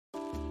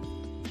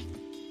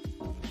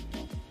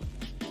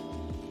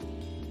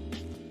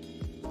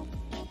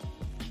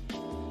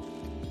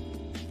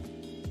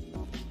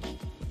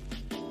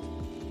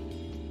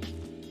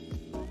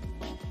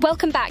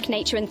Welcome back,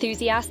 nature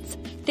enthusiasts.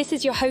 This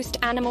is your host,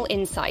 Animal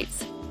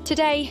Insights.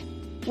 Today,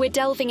 we're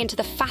delving into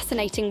the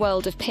fascinating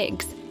world of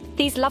pigs.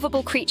 These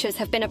lovable creatures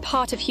have been a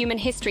part of human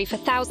history for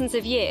thousands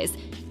of years,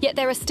 yet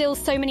there are still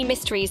so many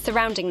mysteries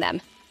surrounding them.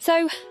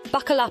 So,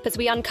 buckle up as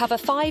we uncover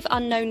 5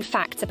 unknown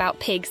facts about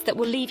pigs that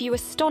will leave you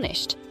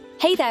astonished.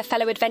 Hey there,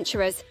 fellow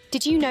adventurers.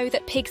 Did you know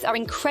that pigs are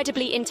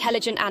incredibly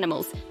intelligent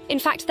animals? In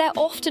fact, they're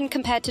often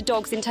compared to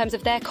dogs in terms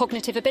of their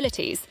cognitive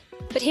abilities.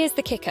 But here's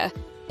the kicker.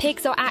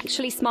 Pigs are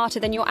actually smarter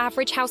than your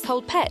average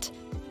household pet.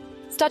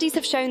 Studies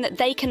have shown that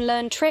they can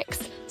learn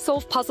tricks,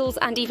 solve puzzles,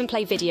 and even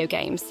play video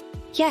games.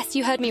 Yes,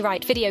 you heard me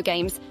right, video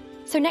games.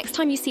 So next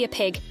time you see a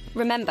pig,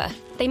 remember,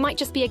 they might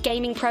just be a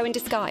gaming pro in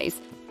disguise.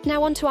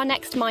 Now on to our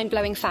next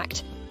mind-blowing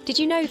fact. Did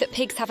you know that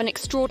pigs have an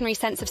extraordinary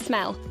sense of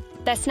smell?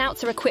 Their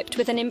snouts are equipped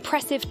with an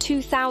impressive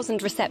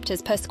 2,000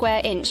 receptors per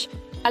square inch,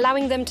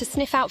 allowing them to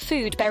sniff out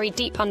food buried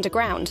deep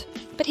underground.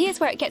 But here's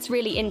where it gets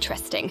really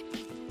interesting.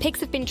 Pigs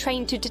have been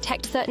trained to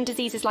detect certain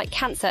diseases like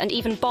cancer and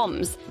even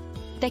bombs.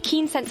 Their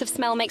keen sense of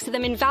smell makes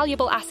them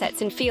invaluable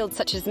assets in fields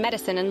such as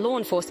medicine and law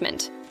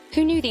enforcement.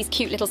 Who knew these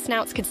cute little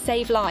snouts could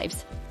save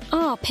lives?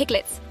 Ah,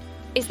 piglets.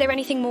 Is there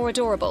anything more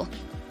adorable?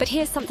 But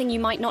here's something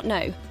you might not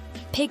know.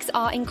 Pigs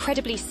are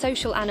incredibly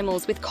social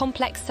animals with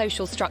complex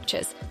social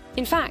structures.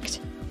 In fact,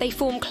 they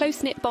form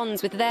close-knit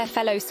bonds with their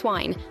fellow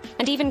swine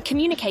and even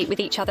communicate with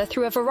each other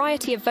through a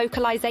variety of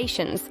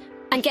vocalizations.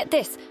 And get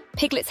this,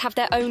 piglets have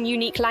their own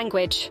unique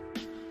language.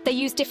 They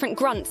use different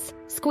grunts,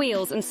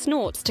 squeals, and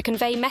snorts to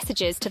convey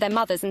messages to their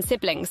mothers and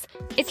siblings.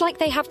 It's like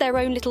they have their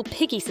own little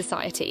piggy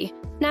society.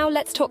 Now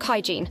let's talk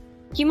hygiene.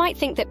 You might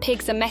think that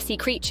pigs are messy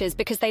creatures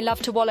because they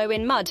love to wallow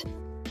in mud.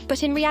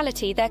 But in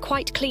reality, they're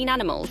quite clean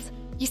animals.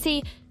 You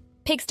see,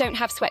 pigs don't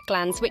have sweat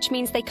glands, which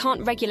means they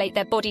can't regulate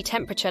their body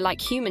temperature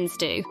like humans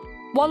do.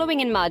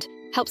 Wallowing in mud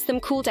helps them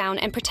cool down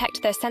and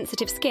protect their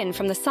sensitive skin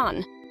from the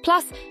sun.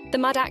 Plus, the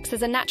mud acts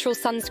as a natural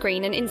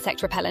sunscreen and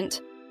insect repellent.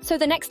 So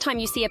the next time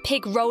you see a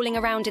pig rolling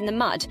around in the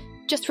mud,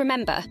 just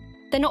remember,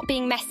 they're not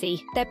being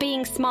messy, they're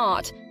being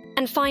smart.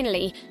 And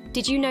finally,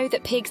 did you know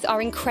that pigs are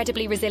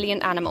incredibly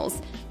resilient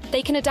animals?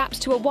 They can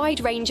adapt to a wide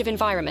range of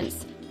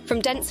environments,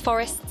 from dense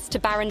forests to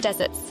barren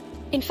deserts.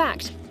 In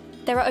fact,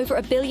 there are over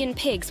 1 billion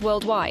pigs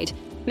worldwide,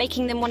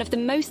 making them one of the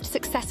most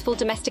successful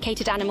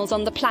domesticated animals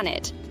on the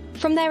planet.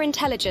 From their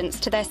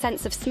intelligence to their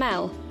sense of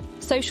smell,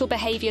 social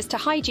behaviors to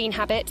hygiene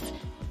habits,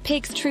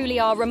 pigs truly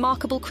are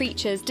remarkable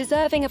creatures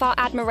deserving of our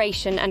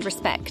admiration and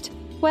respect.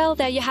 Well,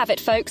 there you have it,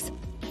 folks.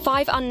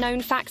 5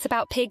 unknown facts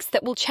about pigs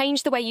that will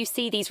change the way you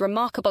see these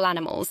remarkable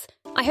animals.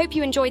 I hope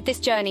you enjoyed this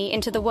journey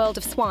into the world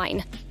of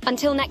swine.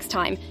 Until next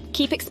time,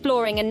 keep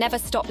exploring and never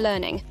stop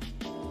learning.